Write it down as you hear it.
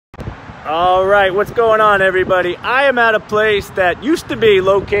All right, what's going on, everybody? I am at a place that used to be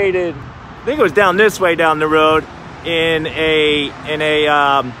located, I think it was down this way down the road, in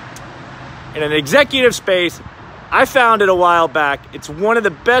an executive space. I found it a while back. It's one of the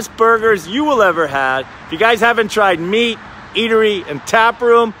best burgers you will ever have. If you guys haven't tried M.E.A.T, Eatery, and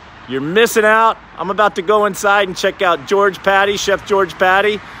Taproom, you're missing out. I'm about to go inside and check out George Patti, Chef George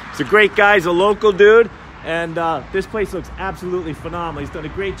Patti. He's a great guy. He's a local dude. And this place looks absolutely phenomenal. He's done a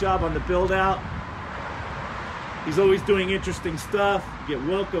great job on the build out. He's always doing interesting stuff. You get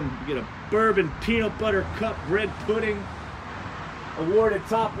welcome, you get a bourbon peanut butter cup bread pudding. Awarded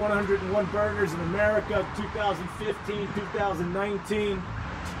top 101 burgers in America, 2015, 2019.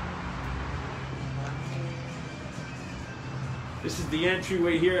 This is the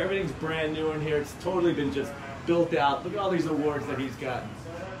entryway here. Everything's brand new in here. It's totally been just built out. Look at all these awards that he's gotten.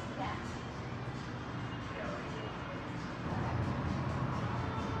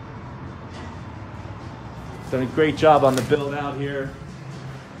 Done a great job on the build out here.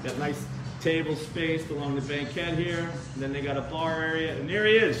 Got nice table spaced along the banquette here. And then they got a bar area. And there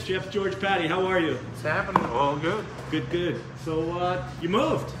he is, Chef George Patti. How are you? It's happening. All good. Good, good. So you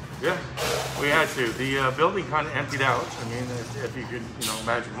moved? Yeah, we had to. The building kind of emptied out. I mean, if you could,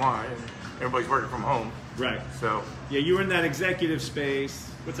 imagine why. And everybody's working from home. Right. So. Yeah, you were in that executive space.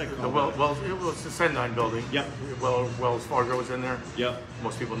 What's that called? Well, it was the Sendine building. Yep. Wells Fargo was in there. Yep.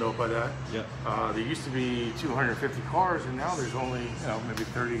 Most people know by that. Yep. There used to be 250 cars, and now there's only, maybe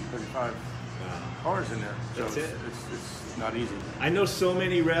 30, 35 cars in there. So That's it. It's not easy. I know so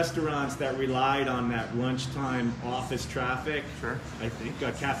many restaurants that relied on that lunchtime office traffic. Sure. I think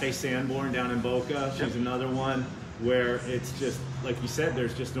Cafe Sanborn down in Boca. She's another one where it's just, like you said,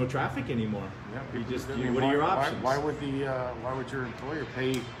 there's just no traffic anymore. Yeah, what are your options? Why would your employer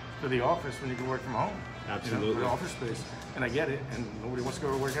pay for the office when you can work from home? Absolutely. For the office space. And I get it, and nobody wants to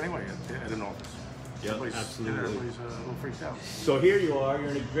go to work anyway at an office. Yeah, absolutely. Everybody's a little freaked out. So here you are, you're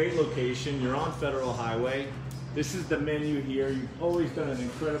in a great location, you're on Federal Highway. This is the menu here. You've always done an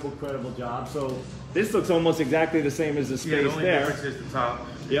incredible job. So this looks almost exactly the same as the space the only there. difference is the top.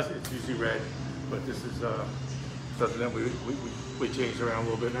 Yep. It's usually red, but this is something that we changed around a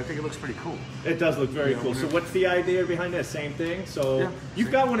little bit, and I think it looks pretty cool. It does look very cool. So what's the idea behind this? Same thing? So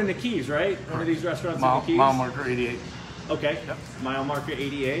you've got one in the Keys, right? One of these restaurants in the Keys? Mile marker 88. Okay. Yep. Mile marker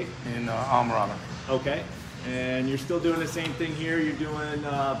 88. In Almirada. Okay. And you're still doing the same thing here? You're doing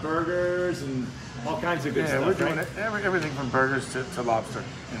burgers and all kinds of good stuff, we're doing right? everything from burgers to lobster,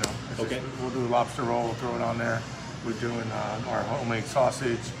 Okay. We'll do a lobster roll, we'll throw it on there. We're doing our homemade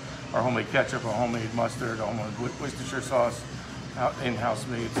sausage, our homemade ketchup, our homemade mustard, our homemade Worcestershire sauce, in-house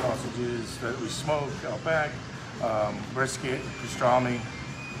made sausages that we smoke out back, brisket, pastrami.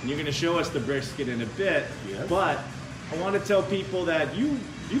 And you're going to show us the brisket in a bit, but I want to tell people that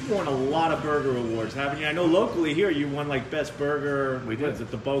you've won a lot of burger awards, haven't you? I know locally here you won like best burger. We did. What is it,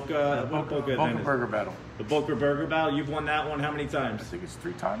 the Boca? Boca Burger Battle. The Boca Burger Battle. You've won that one how many times? I think it's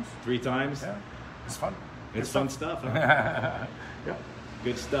 3 times. 3 times? Yeah, it's fun. It's fun stuff, huh? Yeah.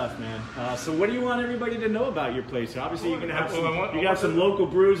 Good stuff, man. So what do you want everybody to know about your place? Obviously, you're going to have you got some local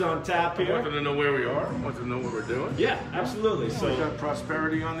brews on tap here. I want them to know where we are. I want them to know what we're doing. Yeah, absolutely. So we got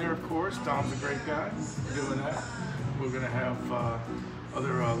Prosperity on there, of course. Tom's a great guy. We're doing that. We're going to have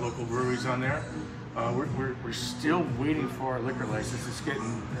other local breweries on there. We're still waiting for our liquor license. It's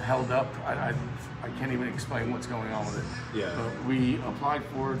getting held up. I can't even explain what's going on with it. Yeah. We applied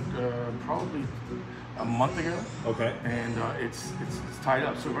for it probably a month ago. Okay. And it's tied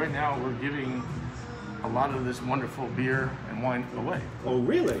up. So right now we're giving a lot of this wonderful beer and wine away. Oh,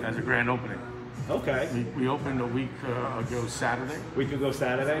 really? As a grand opening. Okay. We opened a week ago Saturday. Week ago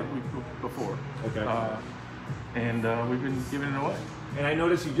Saturday? Week before. Okay. And we've been giving it away. And I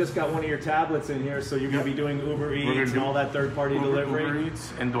noticed you just got one of your tablets in here, so you're going to be doing Uber Eats and all that third-party delivery? Uber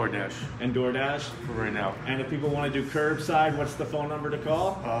Eats and DoorDash. And DoorDash? For right now. And if people want to do curbside, what's the phone number to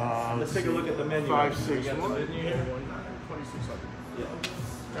call? Let's take a look at the menu. 561 2600. Yeah.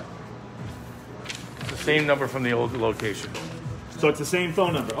 It's the same number from the old location. So it's the same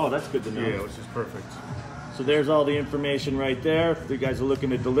phone number. Oh, that's good to know. Yeah, which is perfect. So there's all the information right there. If you guys are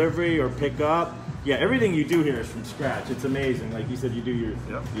looking at delivery or pick up. Yeah, everything you do here is from scratch. It's amazing. Like you said, you do your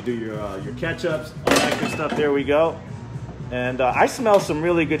ketchups, all that good stuff. There we go. And I smell some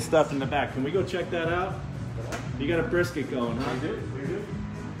really good stuff in the back. Can we go check that out? You got a brisket going, huh? We do.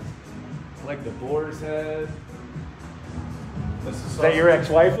 I like the boar's head. Is that your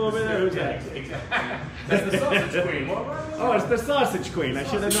ex-wife over there? Who's that? Exactly. That's the sausage queen. Oh, it's the sausage queen. I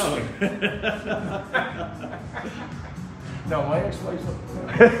should have known. No, my ex-wife's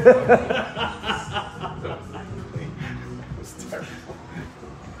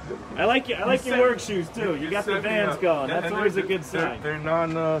I like your work shoes too. You got the Vans going. That's always a good sign. They're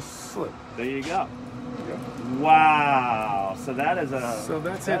non-slip. There you go. Wow. So that is a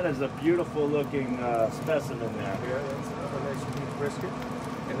that is a beautiful looking specimen there. Yeah, that's a nice beef brisket,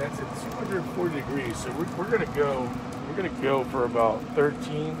 and that's at 240 degrees. So we're gonna go. We're gonna go for about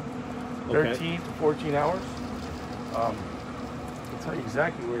 13 to 14 hours. I'll tell you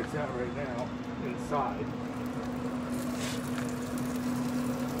exactly where it's at right now inside.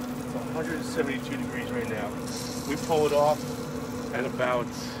 It's 172 degrees right now. We pull it off at about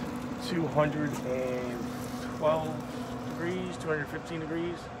 212 degrees, 215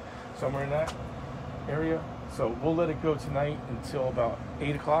 degrees, somewhere in that area. So we'll let it go tonight until about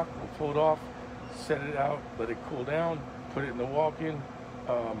 8 o'clock. We'll pull it off, set it out, let it cool down, put it in the walk-in,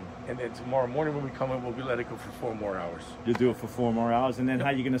 and then tomorrow morning when we come in, we'll let it go for 4 more hours. You'll do it for 4 more hours, and then how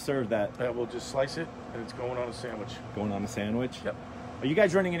are you going to serve that? We'll just slice it, and it's going on a sandwich. Going on a sandwich? Yep. Are you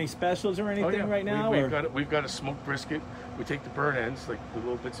guys running any specials or anything right now? We've got a smoked brisket. We take the burnt ends, like the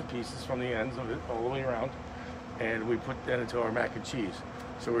little bits and pieces from the ends of it all the way around, and we put that into our mac and cheese.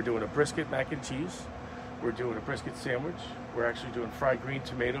 So we're doing a brisket mac and cheese. We're doing a brisket sandwich. We're actually doing fried green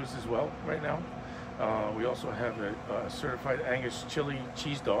tomatoes as well right now. We also have a certified Angus chili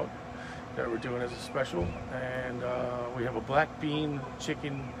cheese dog that we're doing as a special, and we have a black bean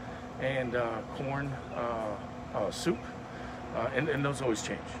chicken and corn soup. And those always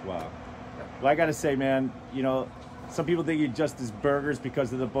change. Wow. Well, I got to say, man, you know, some people think you're just as burgers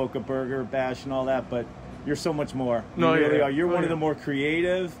because of the Boca Burger Bash and all that, but you're so much more. You really are. You're one of the more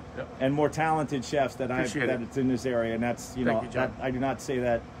creative and more talented chefs that it's in this area, and that's, you know, I do not say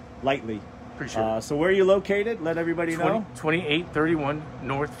that lightly. Appreciate it. So where are you located? Let everybody know. 2831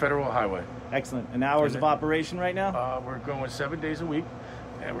 North Federal Highway. Excellent. And hours of operation right now? We're going 7 days a week,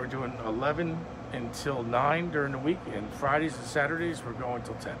 and we're doing 11 until 9 during the week, and Fridays and Saturdays we're going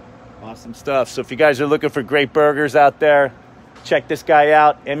till 10. Awesome stuff. So if you guys are looking for great burgers out there, check this guy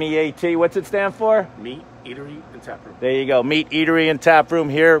out. M.E.A.T. What's it stand for? M.E.A.T, Eatery, and Taproom. There you go. M.E.A.T, Eatery, and Taproom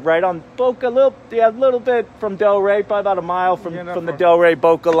here, right on Boca. A little bit from Delray, probably about a mile from the Delray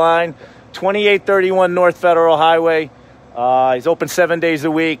Boca line. 2831 North Federal Highway. He's open 7 days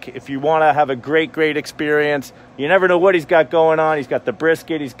a week. If you want to have a great experience, you never know what he's got going on. He's got the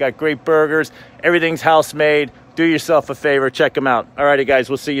brisket. He's got great burgers. Everything's house made. Do yourself a favor. Check him out. All righty, guys.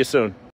 We'll see you soon.